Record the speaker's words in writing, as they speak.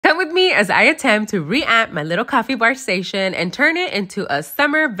Come with me as I attempt to reamp my little coffee bar station and turn it into a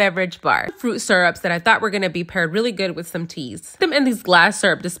summer beverage bar. Fruit syrups that I thought were going to be paired really good with some teas. Put them in these glass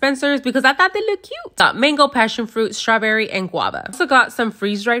syrup dispensers because I thought they looked cute. Got mango, passion fruit, strawberry, and guava. Also got some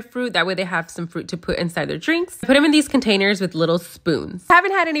freeze-dried fruit. That way they have some fruit to put inside their drinks. Put them in these containers with little spoons.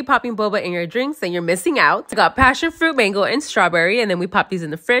 Haven't had any popping boba in your drinks, then you're missing out. I got passion fruit, mango, and strawberry, and then we pop these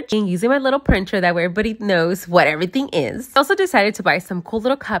in the fridge. And using my little printer, that way everybody knows what everything is. I also decided to buy some cool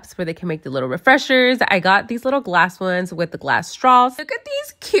little cups where they can make the little refreshers. I got these little glass ones with the glass straws. Look at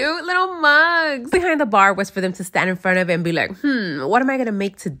these cute little mugs. Behind the bar was for them to stand in front of it and be like, what am I gonna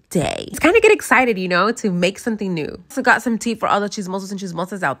make today? It's kind of get excited, you know, to make something new. So got some tea for all the chismosos and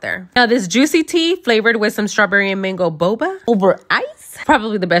chismosas out there. Now this juicy tea flavored with some strawberry and mango boba over ice.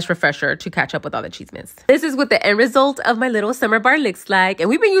 Probably the best refresher to catch up with all the cheese mints. This is what the end result of my little summer bar looks like. And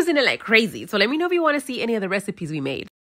we've been using it like crazy. So let me know if you want to see any of the recipes we made.